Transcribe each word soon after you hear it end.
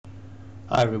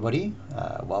Hi everybody,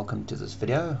 welcome to this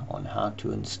video on how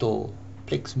to install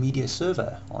Plex Media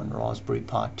Server on Raspberry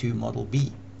Pi 2 Model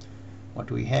B.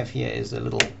 What we have here is a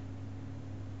little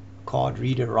card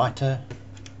reader writer.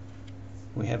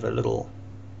 We have a little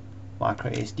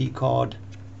micro SD card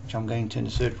which I'm going to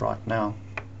insert right now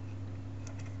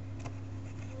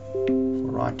for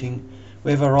writing.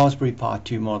 We have a Raspberry Pi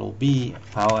 2 Model B,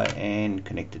 power and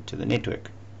connected to the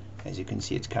network. As you can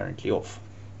see, it's currently off.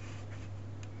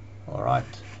 Alright,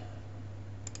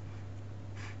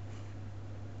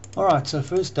 so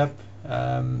first up,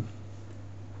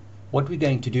 what we're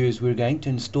going to do is we're going to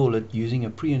install it using a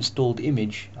pre-installed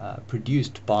image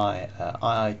produced by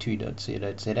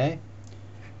ii2.co.za.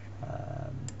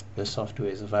 The software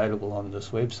is available on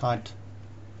this website.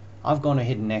 I've gone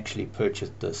ahead and actually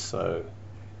purchased this, so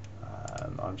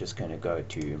I'm just going to go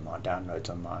to my downloads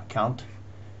on my account.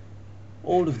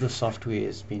 All of the software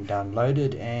has been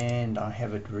downloaded and I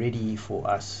have it ready for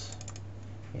us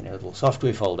in a little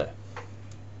software folder.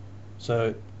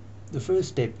 So the first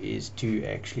step is to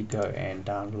actually go and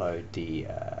download the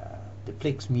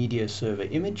Plex Media Server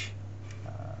image.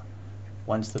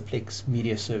 Once the Plex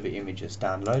Media Server image is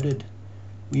downloaded,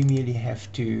 we merely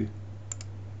have to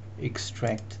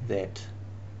extract that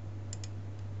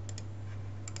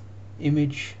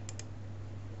image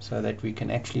so that we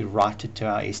can actually write it to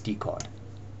our SD card.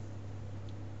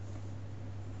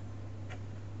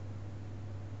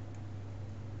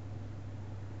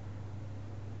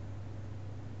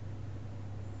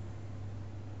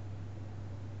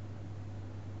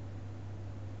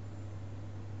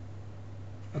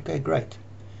 Okay, great.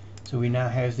 So we now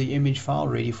have the image file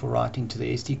ready for writing to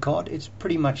the SD card. It's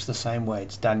pretty much the same way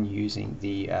it's done using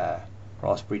the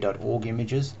raspberry.org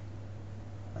images.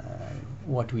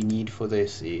 What we need for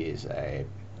this is a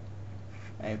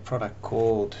product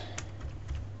called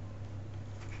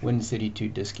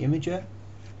Win32 Disk Imager,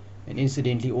 and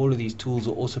incidentally all of these tools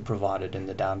are also provided in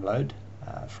the download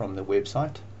from the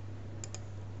website.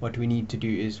 What we need to do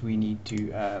is we need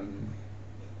to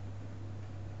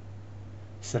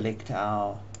select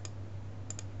our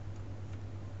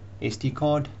SD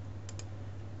card.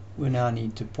 We now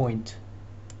need to point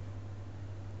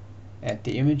at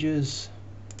the images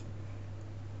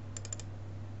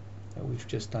that we've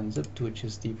just unzipped, which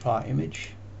is the Pi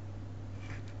image.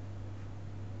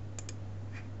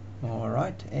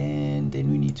 Alright, and then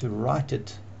we need to write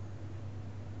it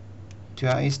to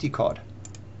our SD card.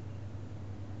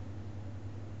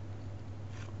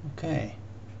 Okay,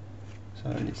 so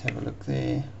let's have a look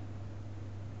there.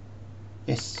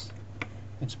 Yes,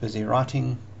 it's busy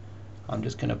writing. I'm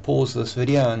just going to pause this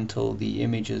video until the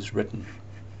image is written.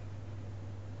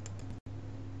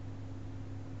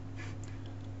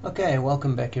 Okay,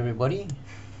 welcome back everybody.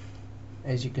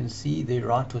 As you can see, the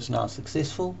write was now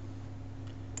successful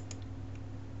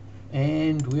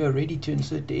and we are ready to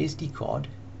insert the SD card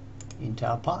into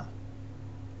our Pi.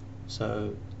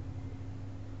 So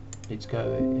let's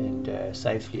go and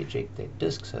safely eject that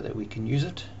disk so that we can use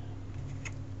it.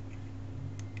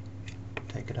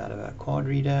 Take it out of our card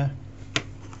reader,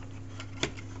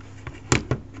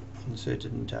 insert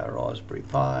it into our Raspberry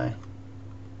Pi,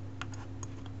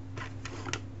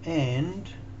 and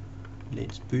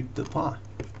let's boot the Pi.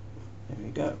 There we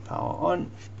go, power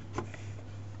on,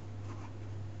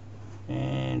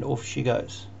 and off she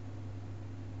goes.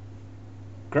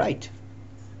 Great.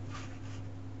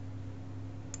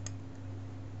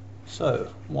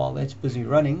 So while that's busy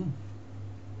running,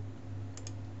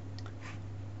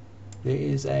 there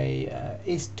is a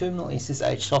terminal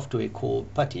SSH software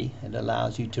called Putty. It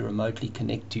allows you to remotely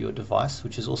connect to your device,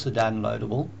 which is also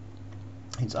downloadable.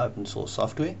 It's open source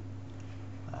software.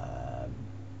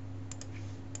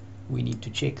 We need to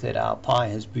check that our Pi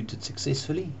has booted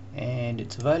successfully and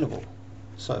it's available.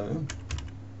 So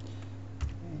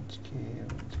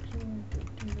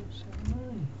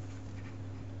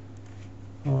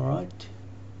alright,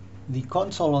 the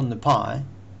console on the Pi,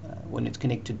 when it's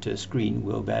connected to a screen,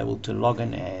 we'll be able to log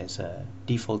in as a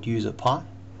default user Pi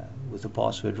with the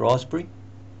password Raspberry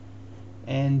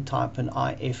and type an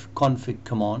ifconfig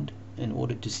command in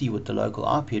order to see what the local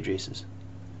IP address is.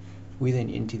 We then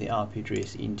enter the IP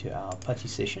address into our Putty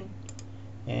session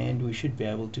and we should be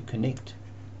able to connect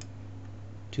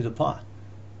to the Pi.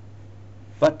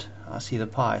 But I see the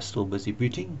Pi is still busy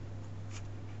booting,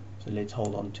 so let's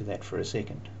hold on to that for a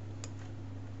second.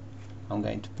 I'm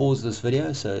going to pause this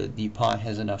video so the Pi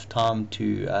has enough time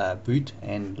to boot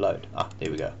and load.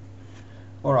 There we go.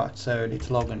 Alright, so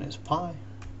let's log in as Pi.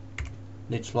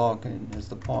 Let's log in as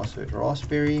the password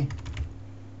Raspberry,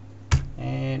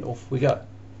 and off we go.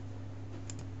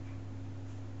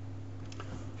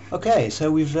 Okay, so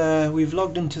we've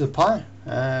logged into the Pi.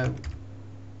 we're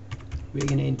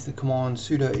going to enter the command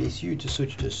sudo su to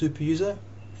switch to a super user.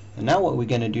 And now what we're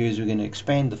going to do is we're going to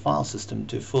expand the file system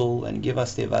to full and give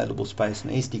us the available space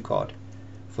on the SD card.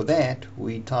 For that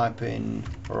we type in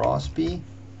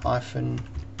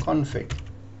raspi-config.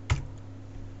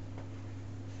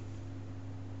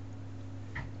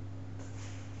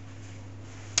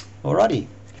 Alrighty,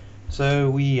 so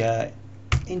we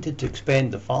entered to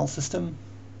expand the file system.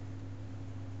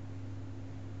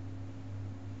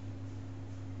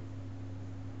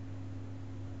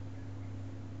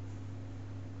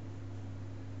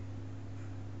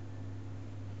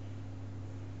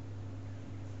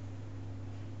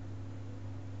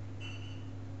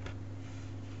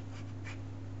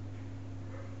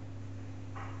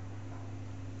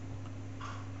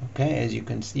 Okay, as you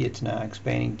can see, it's now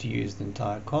expanding to use the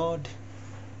entire card.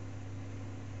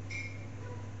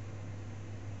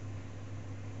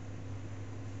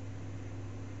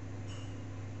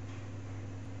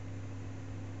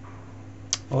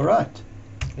 Alright,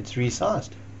 it's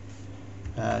resized.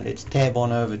 Let's tab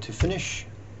on over to finish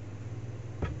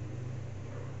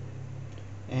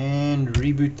and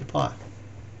reboot the Pi.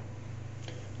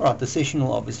 Alright, the session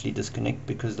will obviously disconnect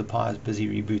because the Pi is busy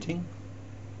rebooting.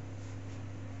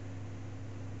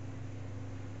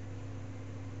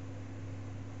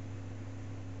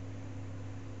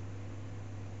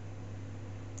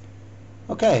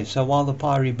 Okay, so while the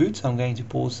Pi reboots, I'm going to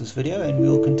pause this video and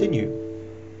we'll continue.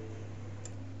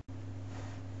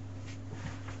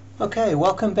 Okay,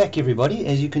 welcome back everybody.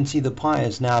 As you can see, the Pi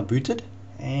is now booted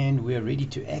and we're ready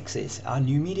to access our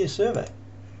new media server.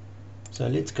 So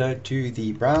let's go to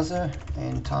the browser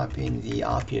and type in the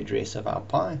IP address of our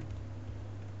Pi,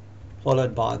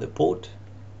 followed by the port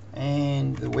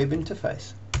and the web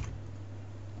interface.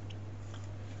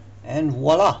 And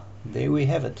voila, there we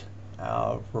have it,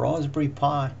 our Raspberry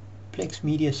Pi Plex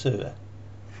media server.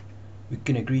 We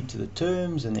can agree to the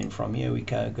terms, and then from here we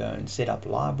can go and set up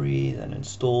libraries and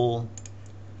install.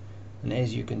 And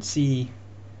as you can see,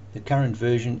 the current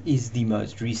version is the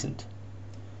most recent.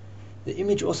 The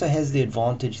image also has the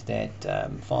advantage that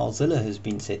FileZilla has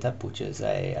been set up, which is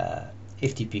a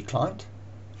FTP client,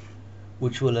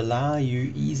 which will allow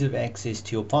you ease of access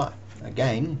to your Pi.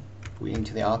 Again, we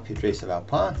enter the IP address of our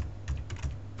Pi.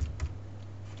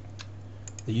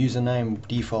 The username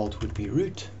default would be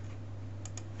root,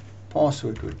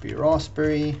 password would be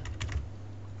raspberry,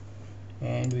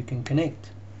 and we can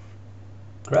connect.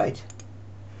 Great.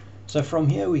 So from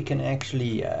here we can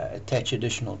actually attach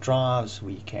additional drives,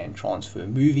 we can transfer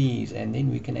movies, and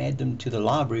then we can add them to the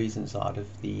libraries inside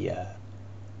of the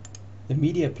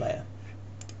media player.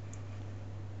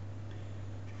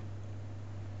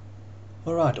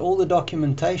 Alright, all the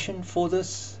documentation for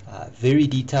this, very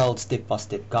detailed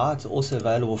step-by-step guides, also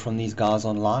available from these guys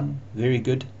online. Very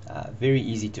good, very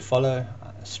easy to follow,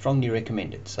 strongly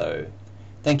recommended. So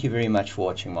thank you very much for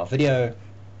watching my video.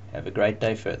 Have a great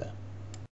day further.